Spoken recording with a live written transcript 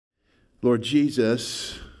Lord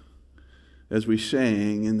Jesus, as we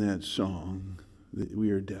sang in that song, that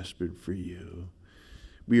we are desperate for you.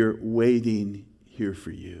 We are waiting here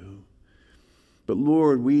for you. But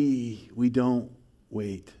Lord, we don't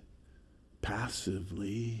wait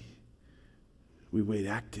passively. We wait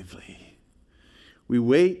actively. We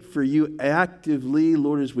wait for you actively,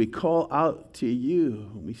 Lord, as we call out to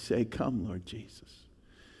you. We say, come, Lord Jesus.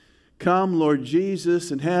 Come, Lord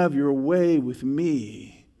Jesus, and have your way with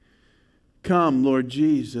me. Come, Lord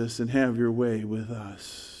Jesus, and have your way with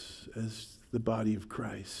us as the body of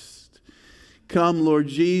Christ. Come, Lord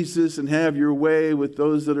Jesus, and have your way with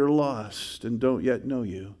those that are lost and don't yet know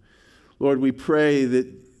you. Lord, we pray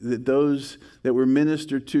that those that were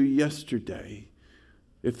ministered to yesterday,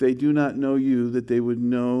 if they do not know you, that they would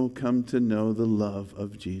come to know the love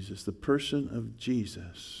of Jesus, the person of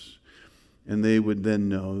Jesus. And they would then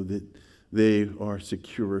know that they are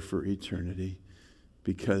secure for eternity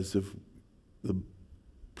because of the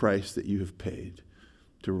price that you have paid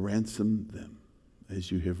to ransom them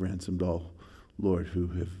as you have ransomed all, Lord, who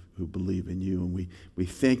believe in you. And we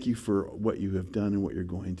thank you for what you have done and what you're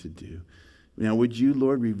going to do. Now, would you,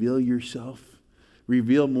 Lord, reveal yourself,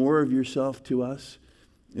 reveal more of yourself to us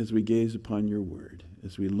as we gaze upon your word,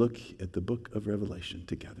 as we look at the book of Revelation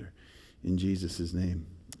together. In Jesus' name,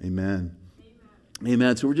 amen.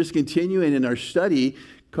 Amen. So we're just continuing in our study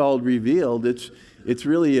called Revealed. It's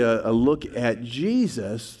really a look at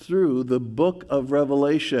Jesus through the book of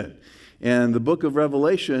Revelation. And the book of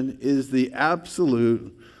Revelation is the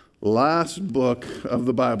absolute last book of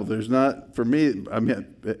the Bible. There's not, for me,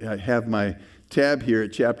 I have my tab here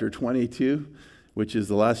at chapter 22, which is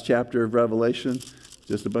the last chapter of Revelation.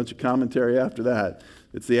 Just a bunch of commentary after that.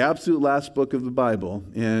 It's the absolute last book of the Bible,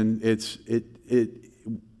 and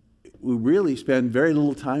we really spend very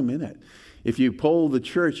little time in it. If you poll the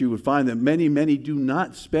church, you would find that many do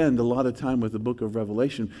not spend a lot of time with the book of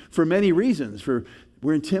Revelation for many reasons. We're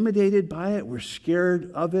intimidated by it. We're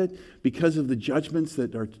scared of it because of the judgments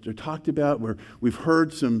that are talked about. We've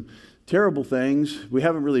heard some terrible things. We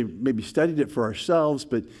haven't really maybe studied it for ourselves,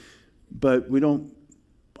 but we don't.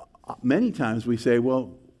 Many times we say,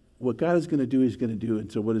 well, what God is going to do, he's going to do, and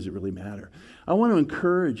so what does it really matter? I want to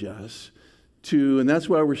encourage us to, and that's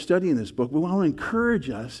why we're studying this book, we want to encourage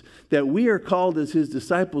us that we are called as his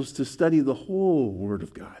disciples to study the whole Word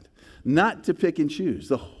of God, not to pick and choose,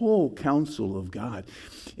 the whole counsel of God.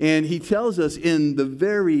 And he tells us in the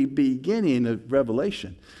very beginning of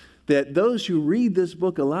Revelation that those who read this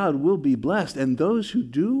book aloud will be blessed, and those who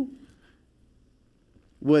do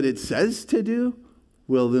what it says to do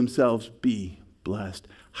will themselves be blessed.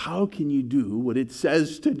 How can you do what it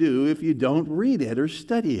says to do if you don't read it or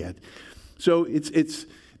study it? So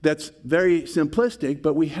that's very simplistic,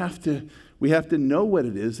 but we have to know what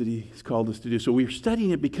it is that he's called us to do. So we're studying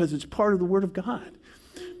it because it's part of the Word of God.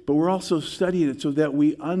 But we're also studying it so that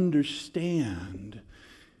we understand.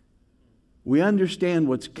 We understand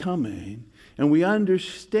what's coming, and we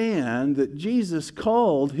understand that Jesus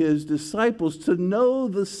called his disciples to know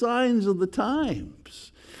the signs of the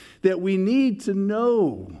times, that we need to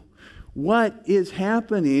know what is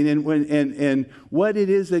happening and what it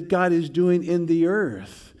is that God is doing in the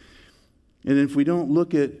earth. And if we don't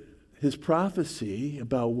look at his prophecy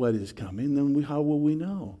about what is coming, then how will we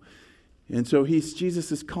know? And so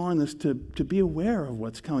Jesus is calling us to be aware of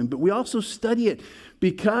what's coming. But we also study it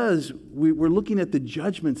because we're looking at the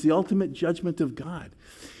judgments, the ultimate judgment of God.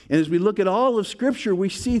 And as we look at all of Scripture, we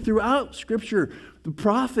see throughout Scripture, the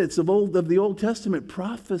prophets of the Old Testament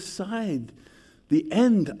prophesied the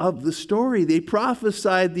end of the story. They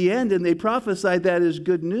prophesied the end, and they prophesied that as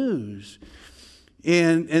good news.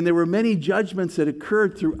 And there were many judgments that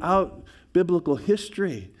occurred throughout biblical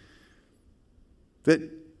history that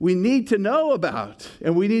we need to know about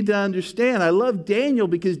and we need to understand. I love Daniel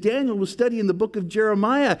because Daniel was studying the book of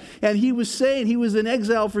Jeremiah, and he was saying he was in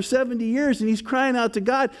exile for 70 years, and he's crying out to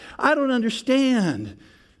God, I don't understand.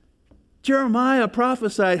 Jeremiah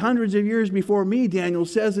prophesied hundreds of years before me, Daniel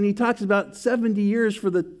says, and he talks about 70 years for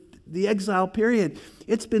the exile period.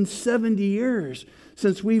 It's been 70 years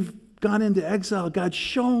since we've gone into exile. God,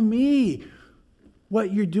 show me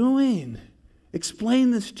what you're doing.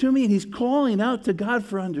 Explain this to me. And he's calling out to God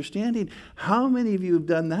for understanding. How many of you have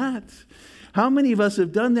done that? How many of us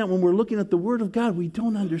have done that when we're looking at the Word of God? We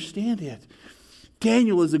don't understand it.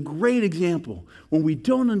 Daniel is a great example. When we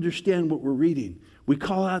don't understand what we're reading, we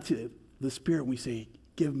call out to the Spirit and we say,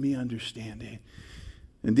 give me understanding.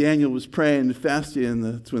 And Daniel was praying and fasting, and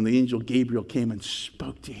that's when the angel Gabriel came and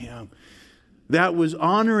spoke to him. That was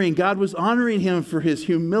honoring. God was honoring him for his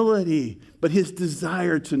humility, but his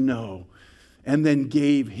desire to know, and then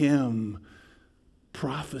gave him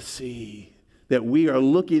prophecy that we are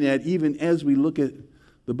looking at even as we look at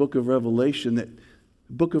the book of Revelation, that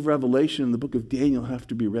the book of Revelation and the book of Daniel have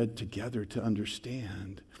to be read together to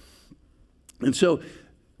understand. And so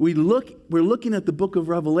we're looking at the book of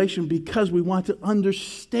Revelation because we want to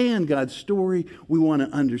understand God's story. We want to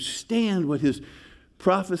understand what his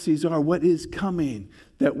prophecies are, what is coming,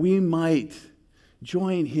 that we might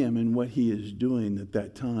join him in what he is doing at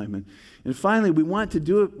that time. And finally, we want to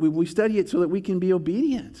do it, we study it so that we can be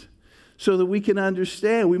obedient, so that we can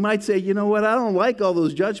understand. We might say, you know what, I don't like all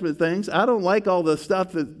those judgment things. I don't like all the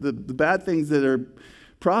stuff, the bad things that are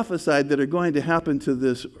prophesied that are going to happen to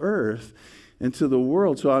this earth and to the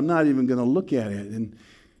world, so I'm not even going to look at it. And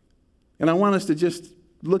I want us to just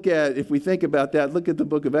look at, if we think about that, look at the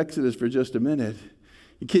book of Exodus for just a minute.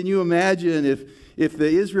 Can you imagine if the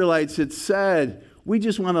Israelites had said, we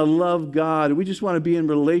just want to love God, we just want to be in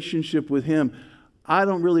relationship with him. I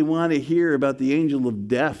don't really want to hear about the angel of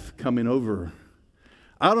death coming over.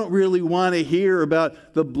 I don't really want to hear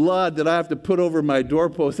about the blood that I have to put over my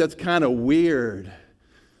doorpost. That's kind of weird.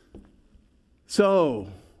 So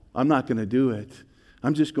I'm not going to do it.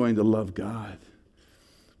 I'm just going to love God.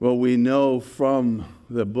 Well, we know from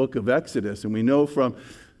the book of Exodus, and we know from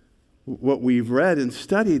what we've read and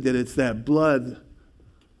studied, that it's that blood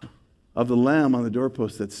of the Lamb on the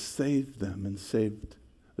doorpost that saved them and saved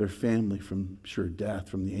their family from sure death,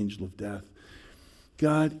 from the angel of death.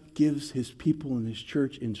 God gives his people in his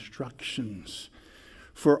church instructions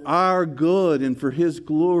for our good and for his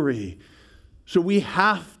glory. So we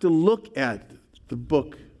have to look at the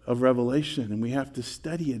book of Revelation, and we have to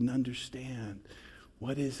study it and understand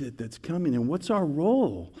what is it that's coming and what's our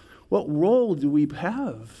role. What role do we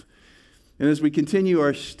have? And as we continue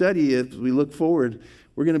our study, as we look forward,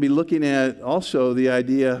 we're going to be looking at also the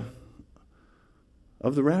idea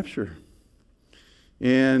of the rapture.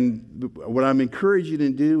 And what I'm encouraging you to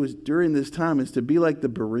do is during this time is to be like the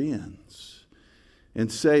Bereans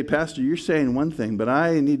and say, Pastor, you're saying one thing, but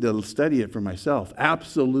I need to study it for myself.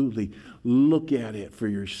 Absolutely. Look at it for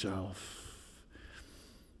yourself.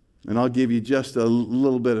 And I'll give you just a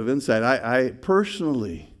little bit of insight. I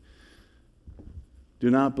personally do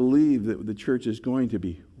not believe that the church is going to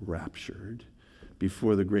be raptured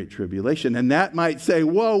before the Great Tribulation. And that might say,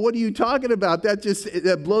 whoa, what are you talking about?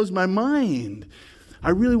 That blows my mind.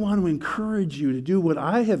 I really want to encourage you to do what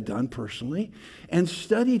I have done personally and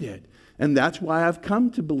studied it. And that's why I've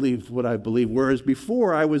come to believe what I believe. Whereas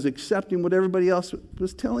before I was accepting what everybody else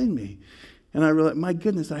was telling me. And I realized, my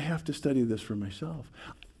goodness, I have to study this for myself.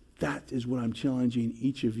 That is what I'm challenging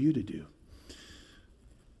each of you to do.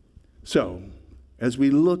 So, as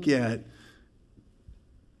we look at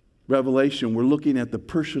Revelation, we're looking at the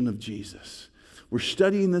person of Jesus. We're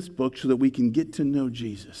studying this book so that we can get to know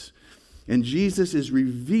Jesus. And Jesus is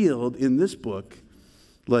revealed in this book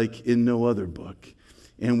like in no other book.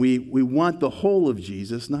 And we want the whole of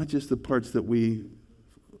Jesus, not just the parts that we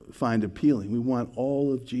find appealing. We want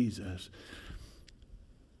all of Jesus.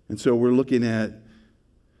 And so we're looking at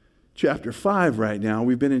chapter 5 right now.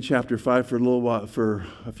 We've been in chapter 5 for a little while, for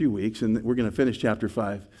a few weeks, and we're going to finish chapter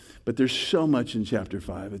 5. But there's so much in chapter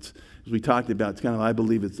 5. It's, as we talked about, it's kind of, I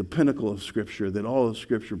believe it's the pinnacle of Scripture, that all of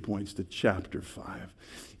Scripture points to chapter 5.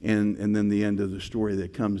 And then the end of the story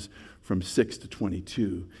that comes from 6 to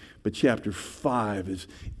 22. But chapter 5 is,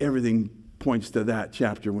 everything points to that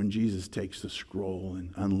chapter when Jesus takes the scroll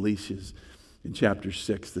and unleashes in chapter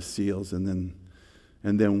 6 the seals, and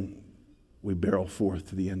then we barrel forth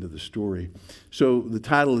to the end of the story. So the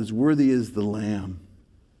title is Worthy is the Lamb.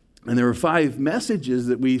 And there are 5 messages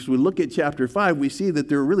that we look at chapter 5, we see that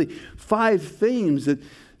there are really 5 themes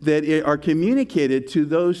that are communicated to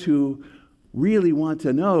those who really want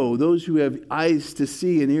to know, those who have eyes to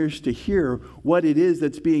see and ears to hear what it is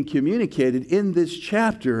that's being communicated in this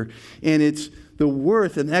chapter. And it's the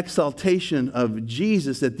worth and exaltation of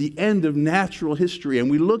Jesus at the end of natural history.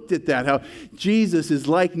 And we looked at that, how Jesus is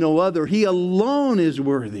like no other. He alone is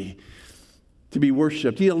worthy to be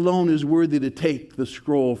worshiped. He alone is worthy to take the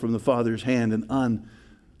scroll from the Father's hand and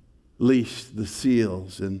unleash the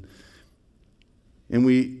seals. And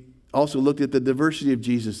we also looked at the diversity of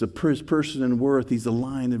Jesus, his person and worth. He's the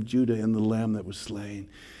Lion of Judah and the Lamb that was slain.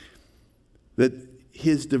 That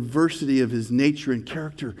his diversity of his nature and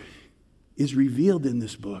character is revealed in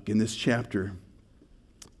this book, in this chapter.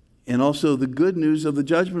 And also the good news of the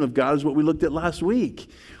judgment of God is what we looked at last week.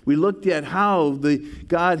 We looked at how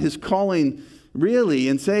God is calling really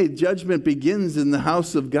and say judgment begins in the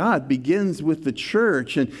house of God, begins with the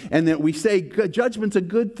church. And that we say judgment's a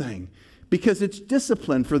good thing because it's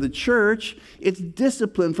discipline for the church. It's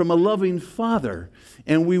discipline from a loving Father.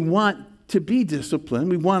 And we want to be disciplined.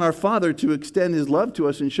 We want our Father to extend His love to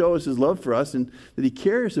us and show us His love for us and that He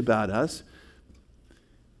cares about us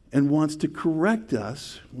and wants to correct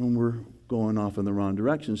us when we're going off in the wrong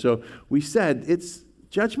direction. So we said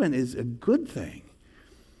judgment is a good thing.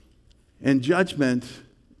 And judgment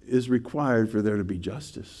is required for there to be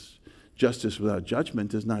justice. Justice without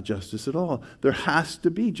judgment is not justice at all. There has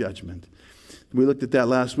to be judgment. We looked at that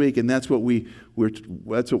last week, and that's what we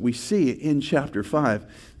see in chapter 5.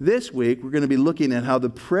 This week, we're going to be looking at how the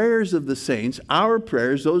prayers of the saints, our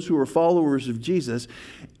prayers, those who are followers of Jesus,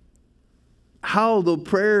 how the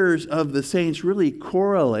prayers of the saints really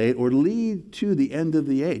correlate or lead to the end of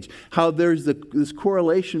the age. How there's this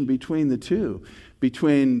correlation between the two,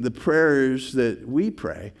 between the prayers that we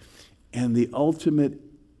pray and the ultimate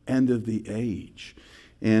end of the age.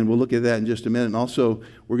 And we'll look at that in just a minute. And also,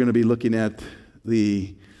 we're going to be looking at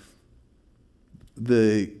the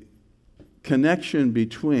connection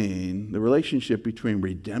between, the relationship between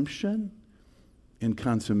redemption and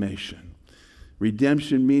consummation.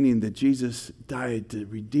 Redemption meaning that Jesus died to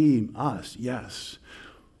redeem us, yes,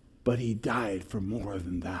 but He died for more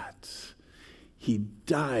than that. He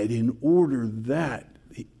died in order that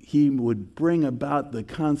He would bring about the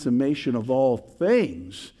consummation of all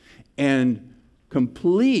things and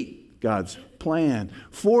complete God's plan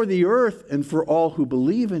for the earth and for all who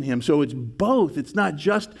believe in Him. So it's both. It's not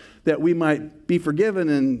just that we might be forgiven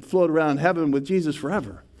and float around heaven with Jesus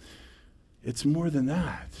forever. It's more than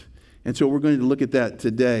that. And so we're going to look at that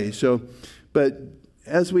today. But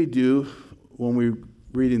as we do when we're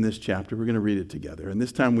reading this chapter, we're going to read it together. And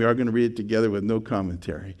this time we are going to read it together with no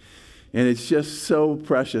commentary. And it's just so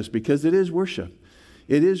precious because it is worship.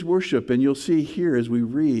 It is worship. And you'll see here as we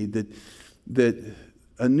read that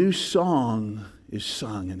a new song is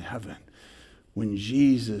sung in heaven when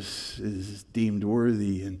Jesus is deemed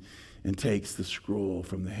worthy and takes the scroll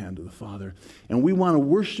from the hand of the Father. And we want to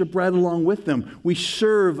worship right along with them. We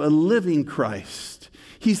serve a living Christ.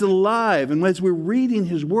 He's alive. And as we're reading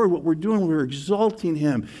His Word, what we're doing, we're exalting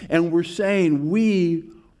Him. And we're saying we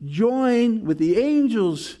join with the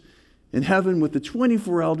angels in heaven, with the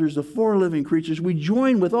 24 elders, the 4 living creatures. We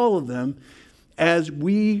join with all of them as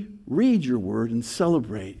we read Your Word and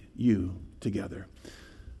celebrate You together.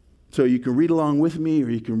 So you can read along with me, or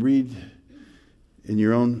you can read in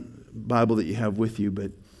your own Bible that you have with you.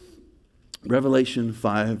 But Revelation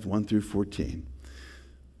 5, 1 through 14.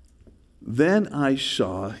 Then I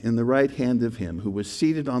saw in the right hand of Him who was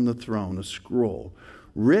seated on the throne a scroll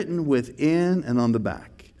written within and on the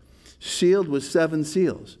back, sealed with 7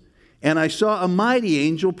 seals. And I saw a mighty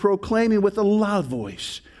angel proclaiming with a loud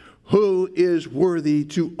voice, "Who is worthy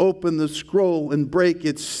to open the scroll and break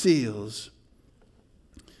its seals?"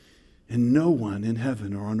 And no one in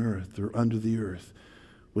heaven or on earth or under the earth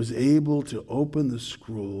was able to open the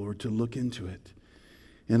scroll or to look into it.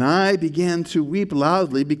 And I began to weep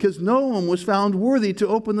loudly because no one was found worthy to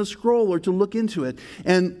open the scroll or to look into it.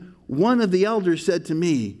 And one of the elders said to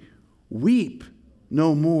me, "Weep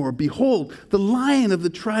no more. Behold, the Lion of the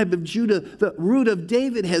tribe of Judah, the Root of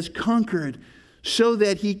David, has conquered, so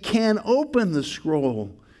that He can open the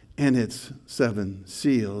scroll and its 7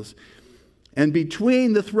 seals." And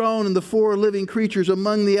between the throne and the 4 living creatures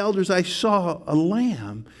among the elders, I saw a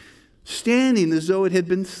lamb standing as though it had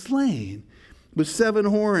been slain, with 7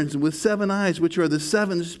 horns and with 7 eyes, which are the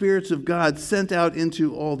 7 spirits of God sent out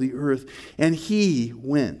into all the earth. And He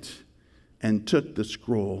went and took the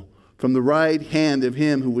scroll from the right hand of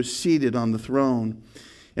Him who was seated on the throne.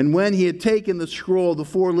 And when He had taken the scroll, the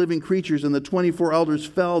 4 living creatures and the 24 elders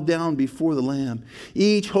fell down before the Lamb,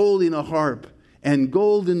 each holding a harp and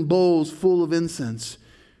golden bowls full of incense,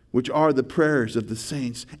 which are the prayers of the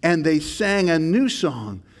saints. And they sang a new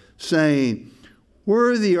song, saying,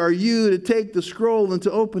 "Worthy are You to take the scroll and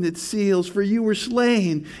to open its seals, for You were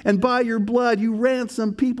slain, and by Your blood You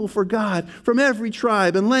ransomed people for God from every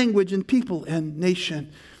tribe and language and people and nation.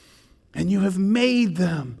 And You have made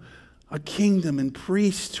them a kingdom and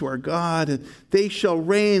priests to our God, and they shall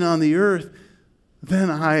reign on the earth." Then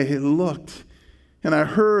I looked, and I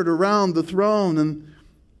heard around the throne and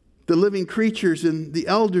the living creatures and the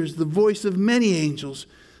elders the voice of many angels,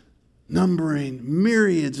 numbering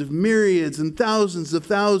myriads of myriads and thousands of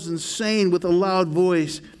thousands, saying with a loud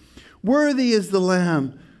voice, "Worthy is the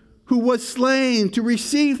Lamb who was slain to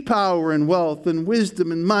receive power and wealth and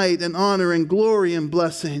wisdom and might and honor and glory and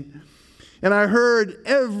blessing." And I heard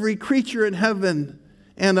every creature in heaven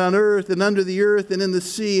and on earth and under the earth and in the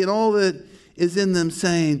sea and all that is in them,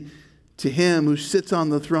 saying, "To Him who sits on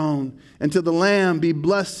the throne and to the Lamb be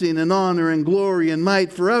blessing and honor and glory and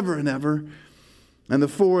might forever and ever." And the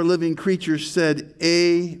 4 living creatures said,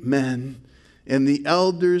 "Amen." And the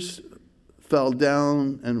elders fell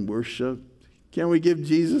down and worshiped. Can we give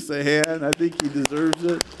Jesus a hand? I think he deserves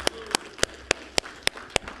it.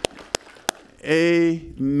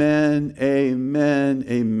 Amen, amen,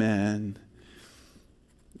 amen.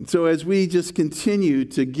 So as we just continue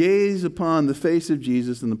to gaze upon the face of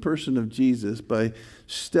Jesus and the person of Jesus by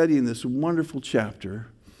studying this wonderful chapter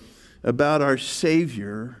about our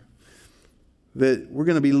Savior, that we're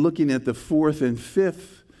going to be looking at the fourth and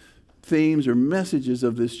fifth themes or messages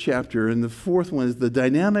of this chapter. And the fourth one is the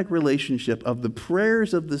dynamic relationship of the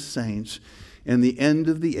prayers of the saints and the end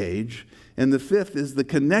of the age. And the fifth is the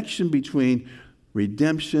connection between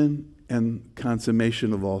redemption and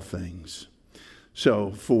consummation of all things.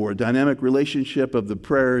 So, for dynamic relationship of the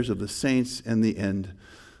prayers of the saints and the end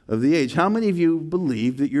of the age. How many of you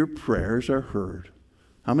believe that your prayers are heard?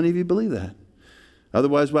 How many of you believe that?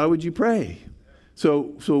 Otherwise, why would you pray?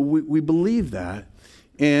 So we believe that.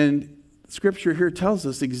 And Scripture here tells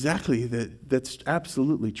us exactly that that's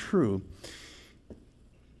absolutely true.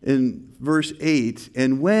 In verse 8,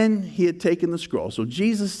 and when he had taken the scroll, so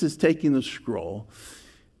Jesus is taking the scroll,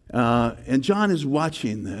 and John is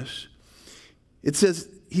watching this. It says,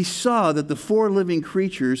 he saw that the 4 living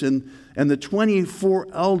creatures and the 24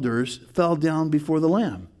 elders fell down before the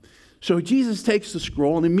Lamb. So Jesus takes the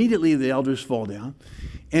scroll, and immediately the elders fall down.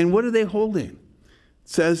 And what are they holding? It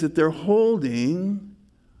says that they're holding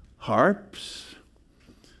harps.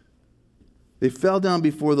 They fell down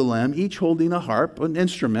before the Lamb, each holding a harp, an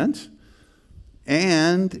instrument,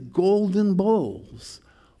 and golden bowls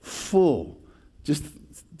full. Just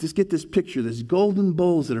get this picture, these golden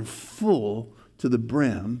bowls that are full to the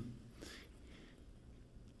brim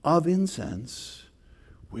of incense,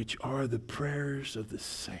 which are the prayers of the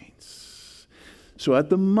saints. So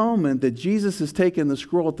at the moment that Jesus is taking the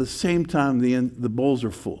scroll, at the same time the bowls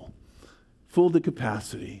are full to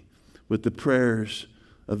capacity with the prayers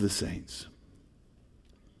of the saints.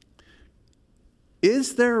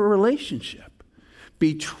 Is there a relationship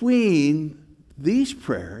between these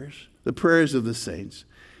prayers, the prayers of the saints,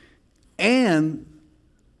 and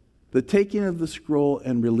the taking of the scroll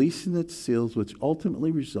and releasing its seals, which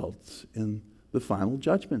ultimately results in the final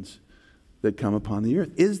judgments that come upon the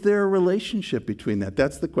earth? Is there a relationship between that?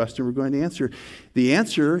 That's the question we're going to answer. The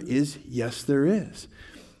answer is yes, there is.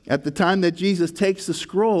 At the time that Jesus takes the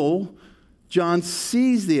scroll, John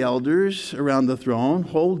sees the elders around the throne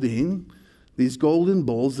holding these golden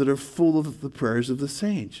bowls that are full of the prayers of the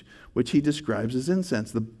saints, which he describes as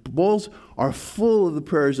incense. The bowls are full of the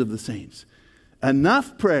prayers of the saints.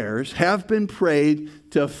 Enough prayers have been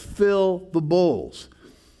prayed to fill the bowls.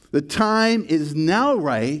 The time is now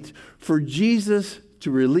right for Jesus to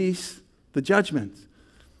release the judgment.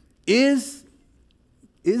 Is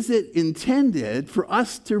it intended for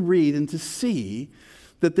us to read and to see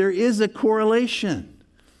that there is a correlation?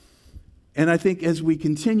 And I think as we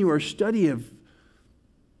continue our study of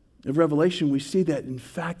Revelation, we see that in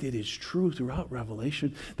fact it is true throughout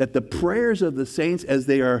Revelation that the prayers of the saints, as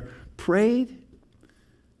they are prayed,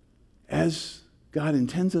 as God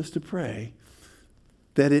intends us to pray,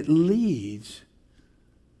 that it leads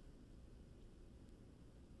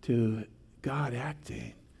to God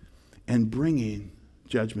acting and bringing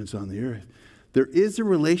judgments on the earth. There is a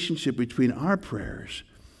relationship between our prayers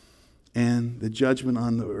and the judgment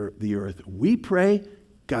on the earth. We pray,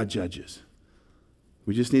 God judges.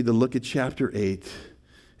 We just need to look at chapter 8,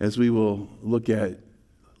 as we will look at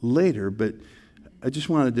later, but I just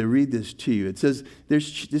wanted to read this to you. It says,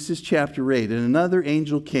 this is chapter 8, and another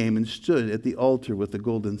angel came and stood at the altar with the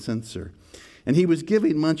golden censer. And he was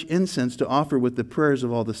giving much incense to offer with the prayers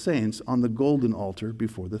of all the saints on the golden altar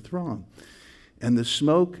before the throne. And the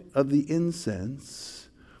smoke of the incense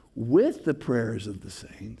with the prayers of the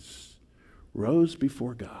saints rose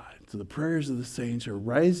before God. So the prayers of the saints are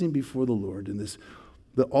rising before the Lord in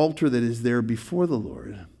the altar that is there before the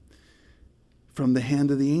Lord from the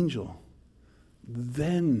hand of the angel.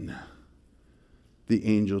 Then the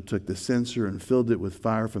angel took the censer and filled it with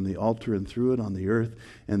fire from the altar and threw it on the earth.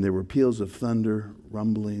 And there were peals of thunder,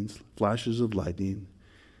 rumblings, flashes of lightning,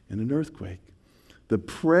 and an earthquake. The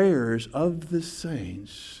prayers of the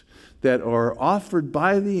saints that are offered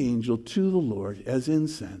by the angel to the Lord as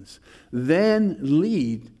incense then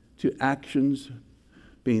lead to actions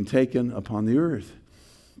being taken upon the earth.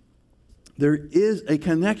 There is a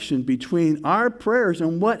connection between our prayers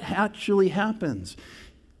and what actually happens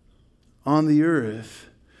on the earth.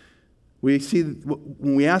 We see,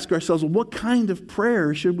 when we ask ourselves, well, what kind of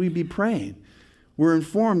prayer should we be praying? We're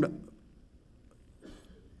informed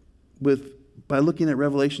by looking at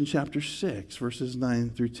Revelation chapter 6, verses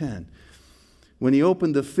 9 through 10. When he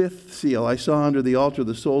opened the fifth seal, I saw under the altar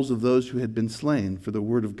the souls of those who had been slain for the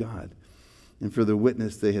word of God and for the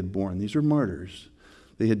witness they had borne. These were martyrs.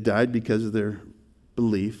 They had died because of their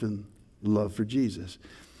belief and love for Jesus.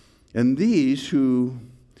 And these who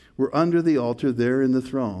were under the altar there in the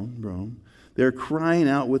throne room, they're crying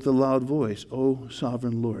out with a loud voice, "O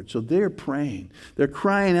sovereign Lord." So they're praying. They're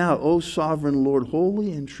crying out, "O sovereign Lord,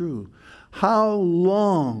 holy and true, how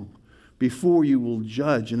long before you will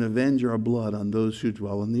judge and avenge our blood on those who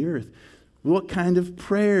dwell on the earth?" What kind of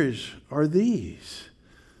prayers are these?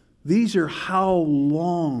 These are how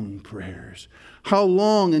long prayers. How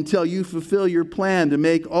long until you fulfill your plan to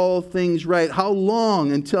make all things right? How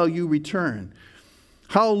long until you return?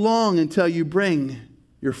 How long until you bring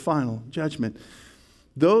your final judgment?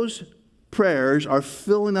 Those prayers are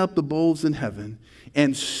filling up the bowls in heaven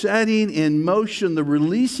and setting in motion the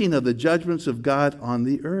releasing of the judgments of God on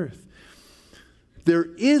the earth. There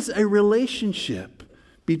is a relationship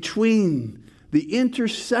between the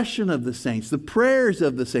intercession of the saints, the prayers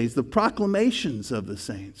of the saints, the proclamations of the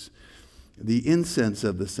saints, the incense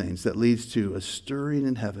of the saints that leads to a stirring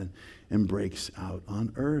in heaven and breaks out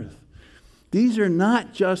on earth. These are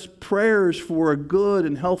not just prayers for a good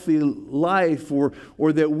and healthy life or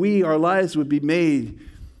that our lives would be made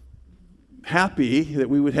happy, that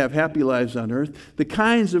we would have happy lives on earth. The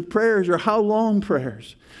kinds of prayers are how long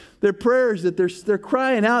prayers. They're prayers that they're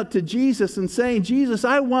crying out to Jesus and saying, "Jesus,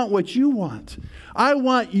 I want what you want. I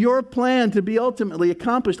want your plan to be ultimately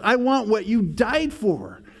accomplished. I want what you died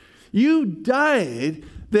for. You died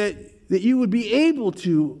that you would be able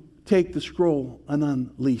to take the scroll and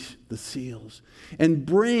unleash the seals and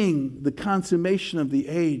bring the consummation of the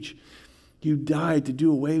age. You died to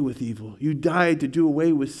do away with evil. You died to do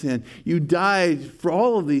away with sin. You died for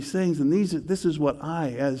all of these things. And this is what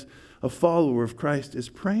I, as a follower of Christ, is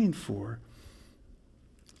praying for."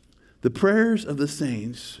 The prayers of the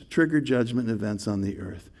saints trigger judgment events on the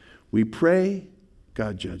earth. We pray,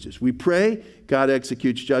 God judges. We pray, God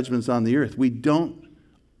executes judgments on the earth. We don't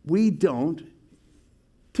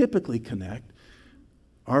typically connect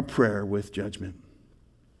our prayer with judgment.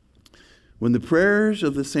 When the prayers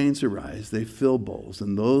of the saints arise, they fill bowls,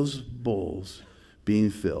 and those bowls being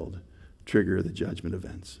filled trigger the judgment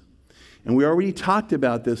events. And we already talked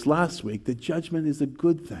about this last week, that judgment is a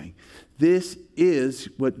good thing. This is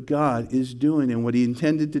what God is doing and what He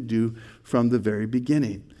intended to do from the very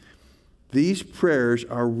beginning. These prayers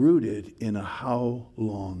are rooted in a how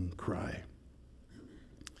long cry.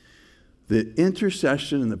 The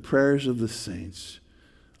intercession and the prayers of the saints,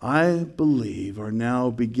 I believe, are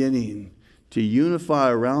now beginning to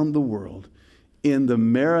unify around the world in the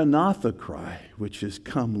Maranatha cry, which is,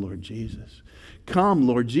 "Come, Lord Jesus. Come,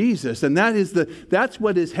 Lord Jesus." And that's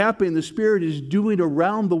what is happening. The Spirit is doing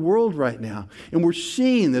around the world right now. And we're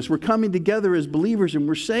seeing this. We're coming together as believers, and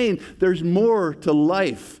we're saying there's more to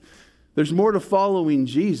life. There's more to following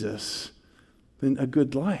Jesus than a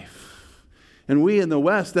good life. And we in the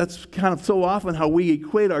West, that's kind of so often how we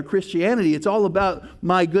equate our Christianity. It's all about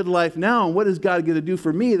my good life now, and what is God going to do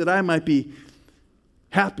for me that I might be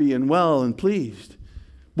happy and well and pleased.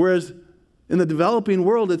 Whereas in the developing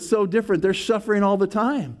world, it's so different. They're suffering all the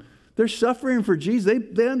time. They're suffering for Jesus.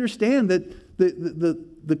 They understand that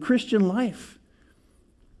the Christian life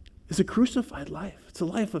is a crucified life. It's a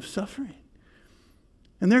life of suffering.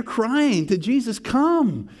 And they're crying to Jesus,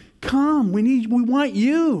 "Come, come, we want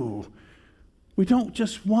you. We don't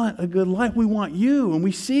just want a good life, we want you." And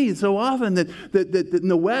we see so often that in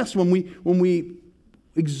the West, when we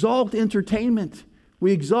exalt entertainment,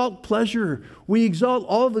 we exalt pleasure, we exalt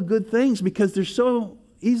all the good things because they're so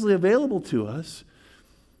easily available to us,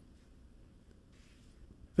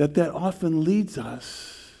 that often leads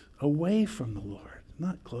us away from the Lord,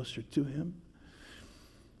 not closer to Him.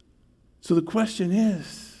 So the question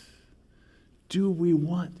is, do we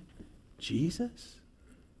want Jesus?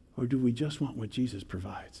 Or do we just want what Jesus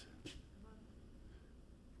provides?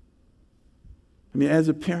 I mean, as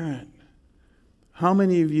a parent, how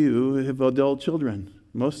many of you have adult children?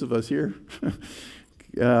 Most of us here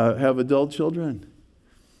have adult children.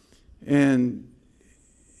 And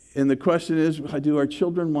the question is, do our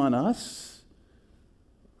children want us?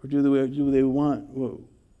 Or do they want what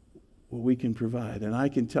we can provide? And I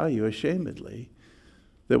can tell you, ashamedly,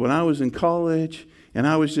 that when I was in college and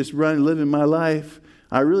I was just living my life,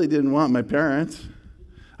 I really didn't want my parents.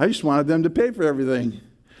 I just wanted them to pay for everything.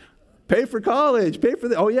 Pay for college, pay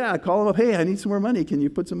for oh yeah, call them up, "Hey, I need some more money. Can you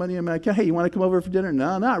put some money in my account? Hey, you want to come over for dinner?"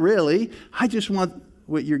 "No, not really. I just want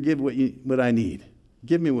what I need.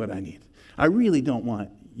 Give me what I need. I really don't want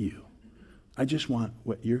you. I just want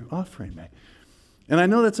what you're offering me." And I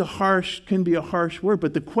know that's can be a harsh word,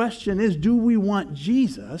 but the question is, do we want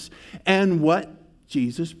Jesus and what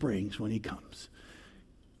Jesus brings when He comes?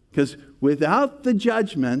 Because without the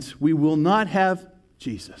judgments, we will not have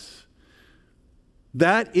Jesus.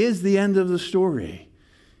 That is the end of the story.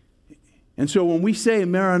 And so when we say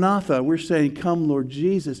Maranatha, we're saying, come, Lord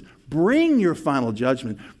Jesus, bring your final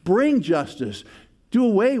judgment, bring justice, do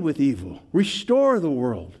away with evil, restore the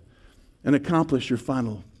world, and accomplish your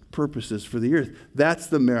final purposes for the earth. That's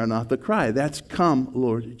the Maranatha cry. That's come,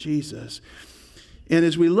 Lord Jesus. And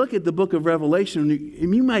as we look at the book of Revelation,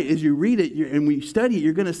 and you might, as you read it and we study it,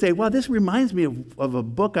 you're going to say, wow, this reminds me of a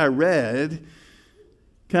book I read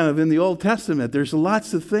kind of in the Old Testament. There's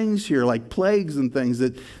lots of things here, like plagues and things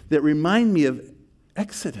that remind me of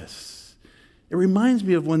Exodus. It reminds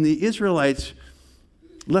me of when the Israelites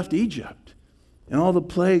left Egypt and all the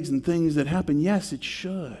plagues and things that happened. Yes, it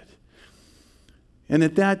should. And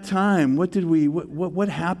at that time, what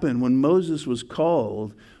happened when Moses was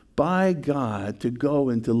called by God to go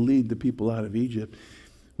and to lead the people out of Egypt?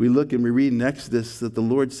 We look and we read in Exodus that the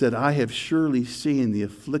Lord said, I have surely seen the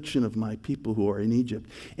affliction of my people who are in Egypt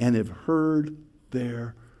and have heard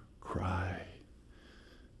their cry.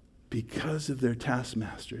 Because of their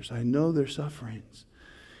taskmasters, I know their sufferings.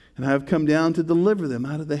 And I have come down to deliver them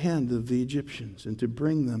out of the hand of the Egyptians and to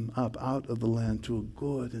bring them up out of the land to a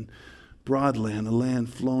good and broad land, a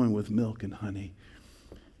land flowing with milk and honey.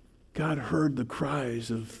 God heard the cries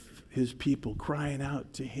of his people crying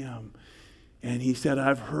out to him. And he said,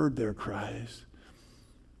 I've heard their cries.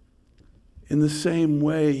 In the same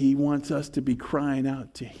way, he wants us to be crying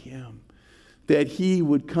out to him, that he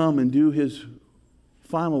would come and do his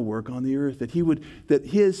final work on the earth, that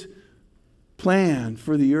his plan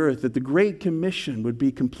for the earth, that the Great Commission would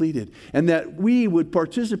be completed, and that we would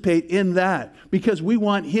participate in that because we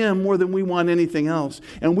want him more than we want anything else,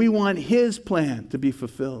 and we want his plan to be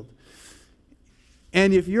fulfilled.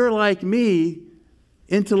 And if you're like me,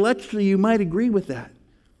 intellectually, you might agree with that.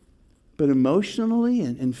 But emotionally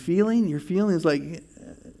and feeling, your feeling is like,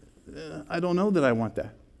 I don't know that I want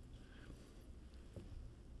that.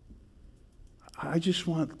 I just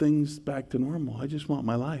want things back to normal. I just want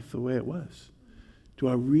my life the way it was. Do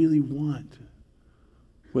I really want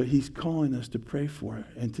what he's calling us to pray for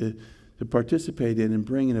and to participate in and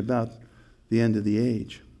bringing about the end of the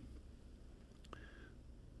age?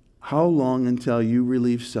 How long until you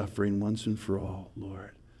relieve suffering once and for all,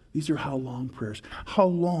 Lord? These are how long prayers. How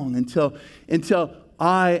long until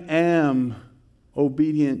I am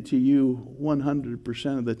obedient to you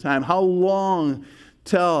 100% of the time? How long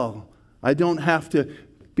till I don't have to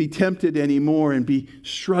be tempted anymore and be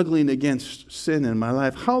struggling against sin in my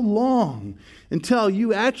life? How long until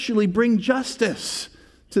you actually bring justice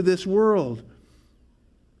to this world?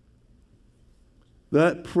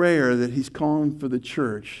 That prayer that he's calling for the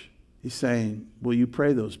church, he's saying, will you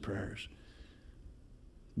pray those prayers?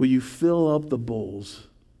 Will you fill up the bowls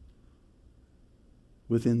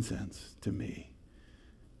with incense to me?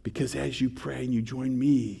 Because as you pray and you join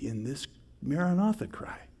me in this Maranatha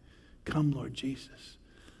cry, come, Lord Jesus,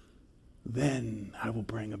 then I will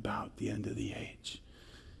bring about the end of the age.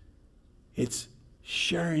 It's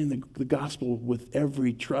sharing the gospel with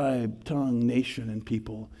every tribe, tongue, nation, and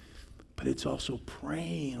people, but it's also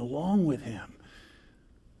praying along with him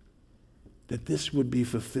that this would be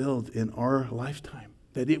fulfilled in our lifetime,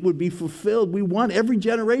 that it would be fulfilled. We want every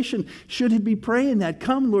generation should be praying that.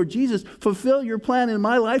 Come, Lord Jesus, fulfill your plan in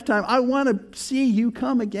my lifetime. I want to see you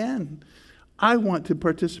come again. I want to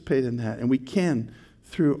participate in that, and we can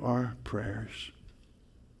through our prayers.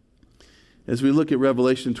 As we look at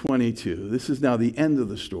Revelation 22, this is now the end of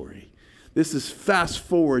the story. This is fast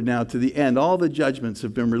forward now to the end. All the judgments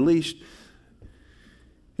have been released,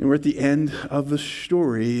 and we're at the end of the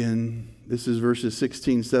story, and this is verses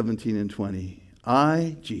 16, 17, and 20.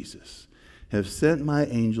 I, Jesus, have sent my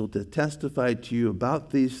angel to testify to you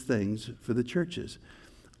about these things for the churches.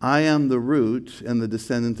 I am the root and the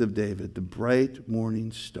descendant of David, the bright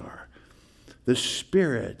morning star. The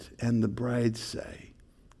Spirit and the bride say,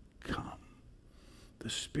 come. The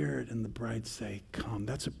Spirit and the bride say, come.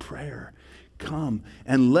 That's a prayer. Come.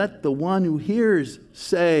 And let the one who hears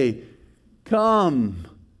say, come.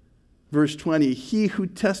 Verse 20, he who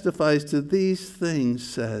testifies to these things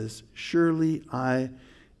says, surely I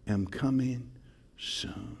am coming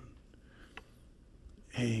soon.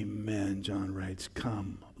 Amen, John writes,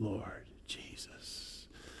 come, Lord Jesus.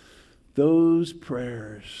 Those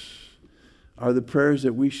prayers are the prayers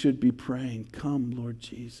that we should be praying. Come, Lord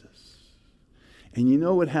Jesus. And you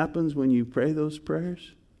know what happens when you pray those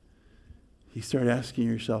prayers? You start asking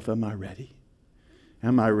yourself, am I ready?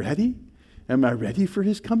 Am I ready? Am I ready for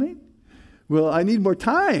his coming? Well, I need more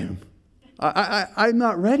time. I'm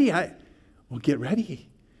not ready. Well, get ready.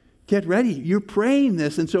 Get ready. You're praying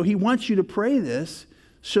this, and so he wants you to pray this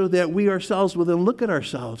so that we ourselves will then look at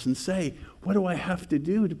ourselves and say, what do I have to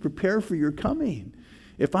do to prepare for your coming?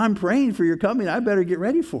 If I'm praying for your coming, I better get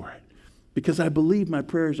ready for it, because I believe my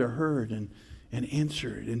prayers are heard and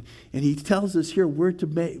answered. And he tells us here, we're to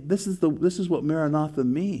make, this is what Maranatha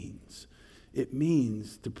means. It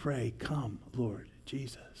means to pray, come, Lord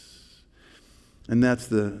Jesus. And that's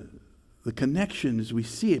the connection as we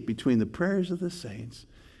see it between the prayers of the saints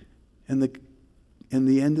and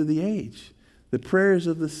the end of the age. The prayers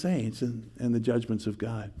of the saints and the judgments of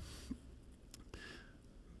God.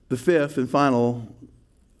 The fifth and final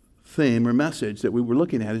theme or message that we were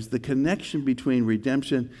looking at is the connection between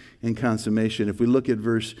redemption and consummation. If we look at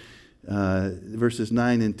verses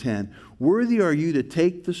 9 and 10, worthy are you to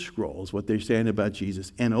take the scrolls, what they're saying about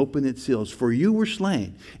Jesus, and open its seals. For you were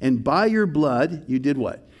slain, and by your blood you did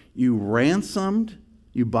what? You ransomed,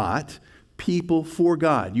 you bought people for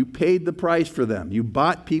God. You paid the price for them. You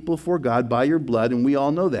bought people for God by your blood, and we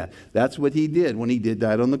all know that. That's what he did when he did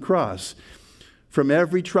that on the cross. From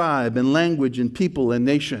every tribe and language and people and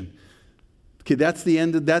nation. Okay, that's the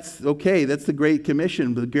end of, that's the Great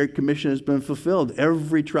Commission. The Great Commission has been fulfilled.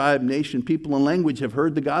 Every tribe, nation, people, and language have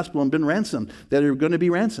heard the gospel and been ransomed, that are going to be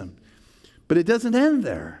ransomed. But it doesn't end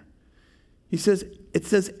there. It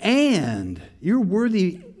says, and you're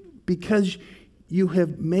worthy because you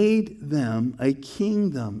have made them a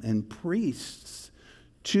kingdom and priests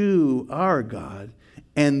to our God,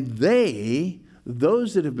 and they,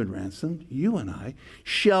 those that have been ransomed, you and I,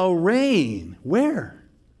 shall reign. Where?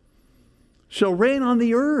 Shall reign on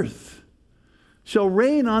the earth. Shall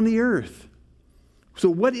reign on the earth. So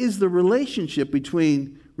what is the relationship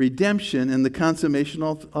between redemption and the consummation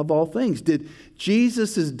of all things? Did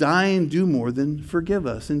Jesus' dying do more than forgive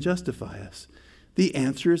us and justify us? The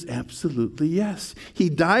answer is absolutely yes. He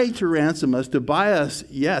died to ransom us, to buy us.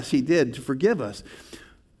 Yes, he did, to forgive us.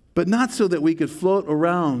 But not so that we could float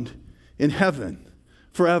around in heaven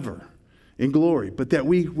forever in glory, but that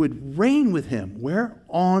we would reign with him. Where?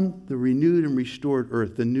 On the renewed and restored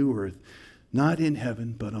earth, the new earth. Not in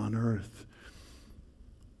heaven, but on earth.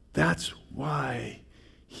 That's why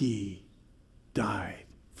he died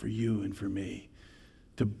for you and for me.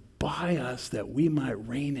 To buy us that we might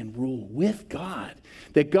reign and rule with God.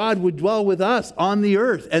 That God would dwell with us on the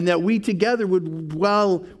earth, and that we together would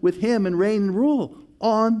dwell with him and reign and rule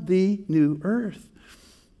on the new earth.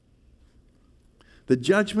 The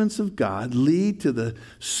judgments of God lead to the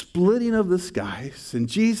splitting of the skies and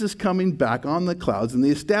Jesus coming back on the clouds and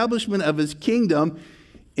the establishment of his kingdom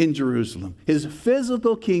in Jerusalem. His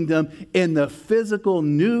physical kingdom in the physical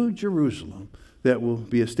new Jerusalem that will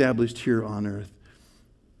be established here on earth.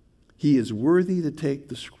 He is worthy to take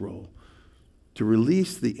the scroll to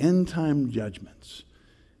release the end time judgments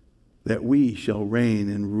that we shall reign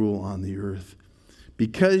and rule on the earth.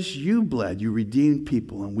 Because you bled, you redeemed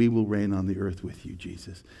people, and we will reign on the earth with you,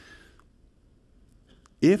 Jesus.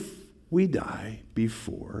 If we die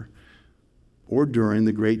before or during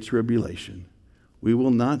the great tribulation, we will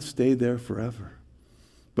not stay there forever,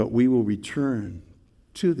 but we will return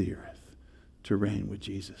to the earth to reign with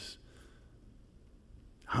Jesus.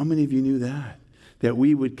 How many of you knew that? That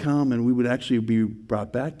we would come and we would actually be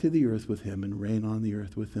brought back to the earth with him and reign on the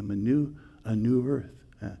earth with him, a new earth.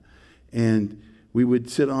 And we would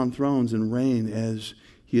sit on thrones and reign as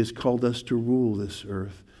he has called us to rule this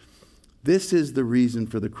earth. This is the reason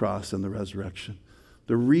for the cross and the resurrection.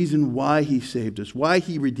 The reason why he saved us, why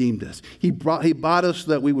he redeemed us. He bought us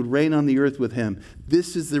so that we would reign on the earth with him.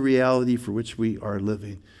 This is the reality for which we are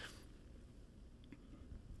living.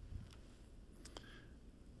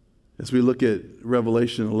 As we look at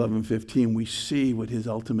Revelation 11:15, we see what his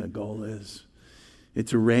ultimate goal is.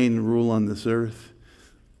 It's to reign and rule on this earth.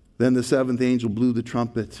 Then the seventh angel blew the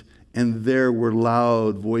trumpet, and there were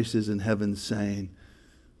loud voices in heaven saying,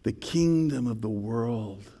 the kingdom of the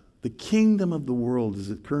world as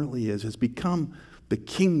it currently is, has become the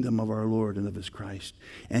kingdom of our Lord and of his Christ,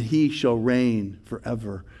 and he shall reign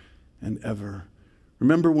forever and ever.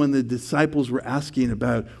 Remember when the disciples were asking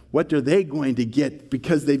about what are they going to get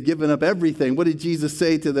because they've given up everything? What did Jesus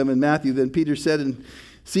say to them in Matthew? Then Peter said, and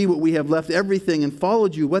see what we have left everything and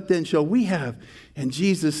followed you. What then shall we have? And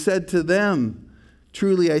Jesus said to them,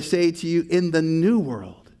 truly I say to you, in the new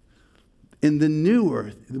world, in the new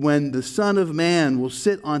earth, when the Son of Man will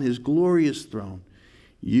sit on his glorious throne,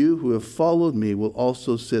 you who have followed me will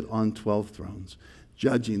also sit on 12 thrones,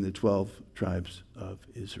 judging the 12 tribes of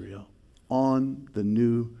Israel on the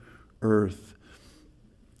new earth.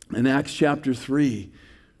 In Acts chapter 3,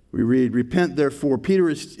 we read, repent therefore. Peter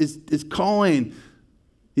is calling.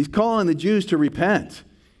 He's calling the Jews to repent.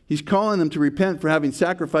 He's calling them to repent for having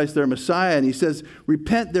sacrificed their Messiah. And he says,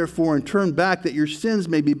 repent therefore and turn back that your sins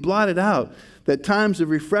may be blotted out, that times of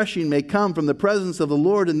refreshing may come from the presence of the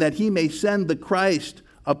Lord, and that he may send the Christ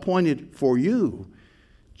appointed for you,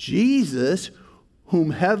 Jesus,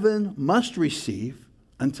 whom heaven must receive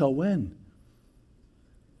until when?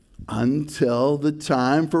 Until the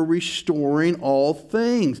time for restoring all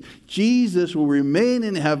things. Jesus will remain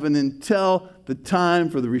in heaven until the time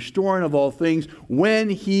for the restoring of all things, when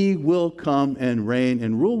he will come and reign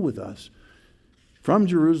and rule with us from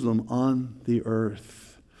Jerusalem on the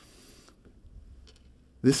earth.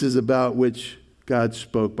 This is about which God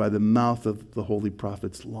spoke by the mouth of the holy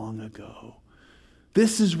prophets long ago.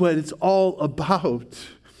 This is what it's all about.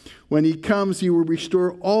 When he comes, he will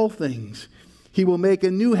restore all things. He will make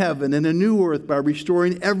a new heaven and a new earth by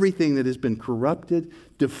restoring everything that has been corrupted,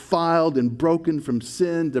 defiled, and broken from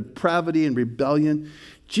sin, depravity, and rebellion.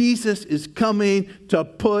 Jesus is coming to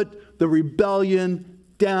put the rebellion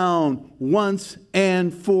down once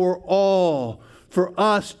and for all, for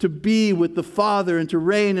us to be with the Father and to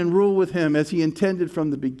reign and rule with him as he intended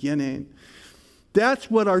from the beginning. That's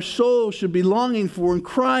what our soul should be longing for and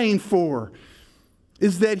crying for,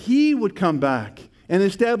 is that he would come back and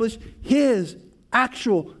establish his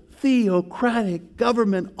actual theocratic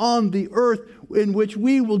government on the earth, in which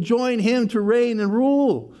we will join him to reign and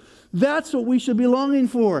rule. That's what we should be longing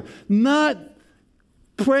for. Not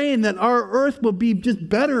praying that our earth will be just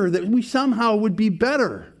better, that we somehow would be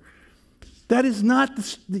better. That's not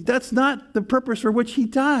the purpose for which he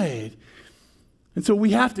died. And so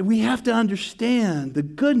we have to understand the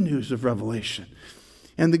good news of Revelation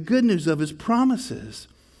and the good news of his promises.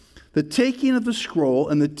 The taking of the scroll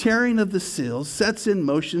and the tearing of the seals sets in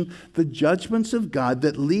motion the judgments of God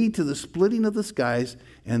that lead to the splitting of the skies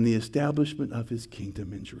and the establishment of his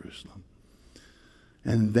kingdom in Jerusalem.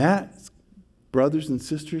 And that, brothers and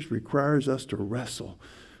sisters, requires us to wrestle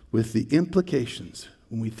with the implications,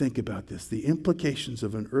 when we think about this, the implications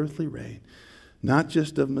of an earthly reign, not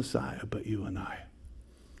just of Messiah, but you and I.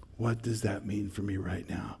 What does that mean for me right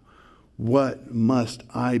now? What must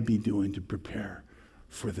I be doing to prepare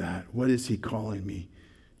for that? What is he calling me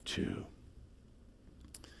to?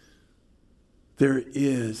 There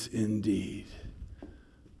is indeed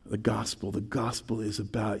the gospel. The gospel is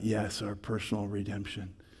about, yes, our personal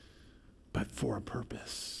redemption, but for a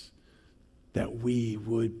purpose, that we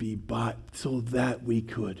would be bought so that we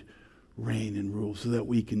could reign and rule, so that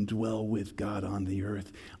we can dwell with God on the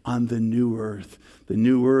earth, on the new earth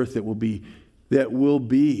that will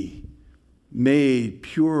be made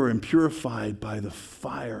pure and purified by the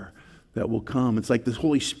fire that will come. It's like this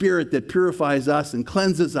Holy Spirit that purifies us and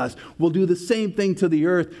cleanses us will do the same thing to the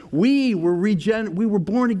earth. We were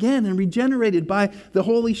born again and regenerated by the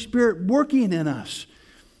Holy Spirit working in us.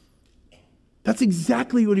 That's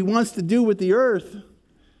exactly what he wants to do with the earth.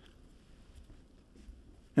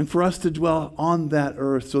 And for us to dwell on that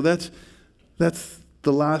earth. So that's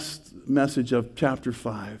the last message of chapter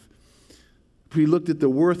 5. We looked at the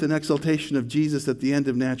worth and exaltation of Jesus at the end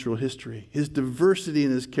of natural history, his diversity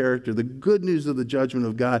in his character, the good news of the judgment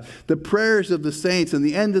of God, the prayers of the saints, and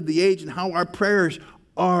the end of the age, and how our prayers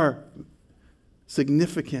are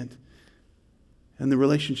significant, and the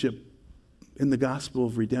relationship in the gospel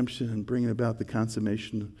of redemption and bringing about the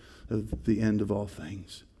consummation of the end of all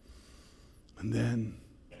things. And then,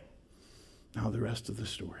 now the rest of the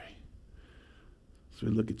story. So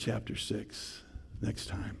we look at chapter 6 next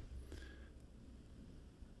time.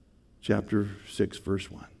 Chapter 6, verse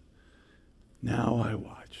 1. Now I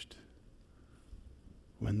watched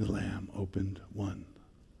when the Lamb opened one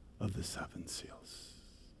of the 7 seals.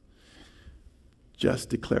 Just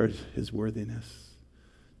declared his worthiness.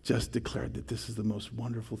 Just declared that this is the most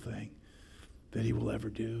wonderful thing that he will ever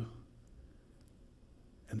do.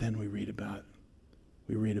 And then we read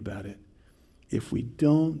about it. If we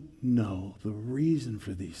don't know the reason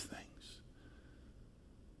for these things,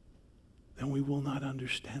 then we will not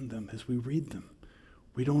understand them as we read them.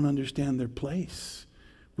 We don't understand their place.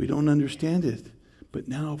 We don't understand it. But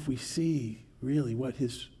now if we see really what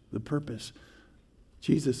the purpose,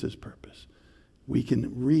 Jesus' purpose, we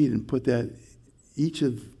can read and put that, each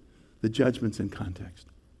of the judgments in context.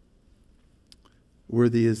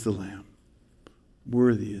 Worthy is the Lamb.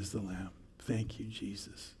 Worthy is the Lamb. Thank you,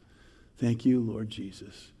 Jesus. Thank you, Lord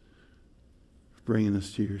Jesus, for bringing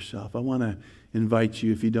us to yourself. I want to invite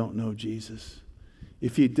you, if you don't know Jesus,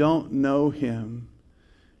 if you don't know him,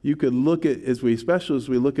 you could look at, especially as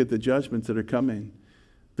we look at the judgments that are coming,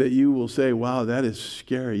 that you will say, wow, that is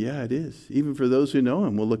scary. Yeah, it is. Even for those who know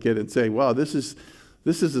him, we'll look at it and say, wow, this is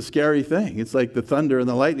a scary thing. It's like the thunder and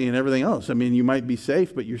the lightning and everything else. I mean, you might be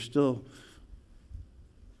safe, but you're still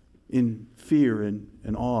in fear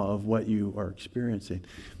and awe of what you are experiencing.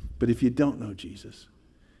 But if you don't know Jesus,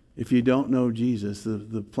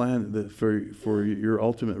 the plan for your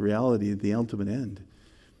ultimate reality, the ultimate end,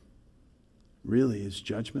 really is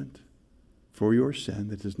judgment for your sin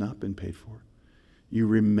that has not been paid for. You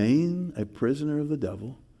remain a prisoner of the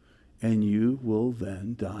devil, and you will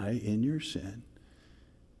then die in your sin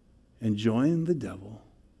and join the devil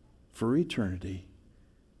for eternity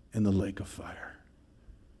in the lake of fire.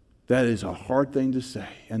 That is a hard thing to say,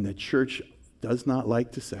 and the church does not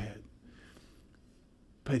like to say it.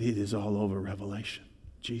 But it is all over Revelation.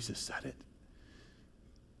 Jesus said it.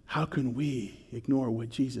 How can we ignore what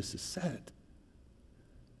Jesus has said?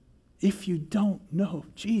 If you don't know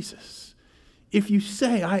Jesus, if you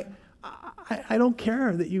say, I don't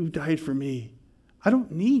care that you died for me, I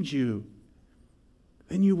don't need you,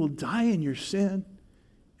 then you will die in your sin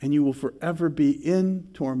and you will forever be in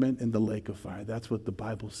torment in the lake of fire. That's what the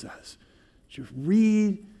Bible says. Just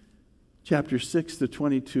read chapter 6 to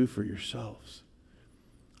 22 for yourselves.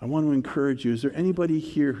 I want to encourage you. Is there anybody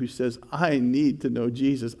here who says, I need to know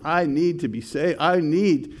Jesus. I need to be saved. I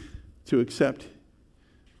need to accept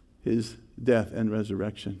his death and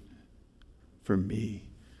resurrection for me,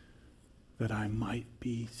 that I might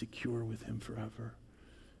be secure with him forever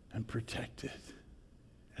and protected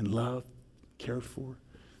and loved, cared for,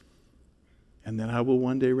 and that I will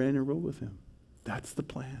one day reign and rule with him. That's the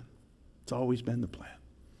plan. It's always been the plan.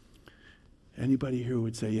 Anybody here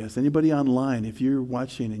would say yes. Anybody online, if you're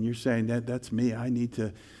watching and you're saying, that's me, I need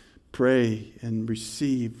to pray and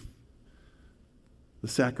receive the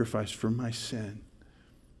sacrifice for my sin,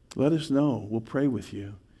 let us know. We'll pray with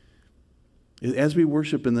you. As we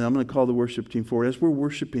worship, and then I'm going to call the worship team forward, as we're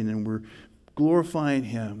worshiping and we're glorifying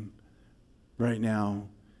him right now,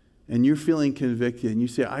 and you're feeling convicted and you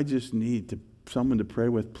say, I just need someone to pray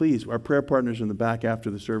with, please, our prayer partners in the back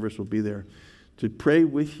after the service will be there to pray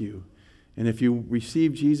with you. And if you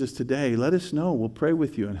receive Jesus today, let us know. We'll pray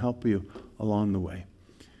with you and help you along the way.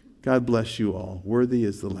 God bless you all. Worthy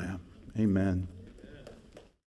is the Lamb. Amen.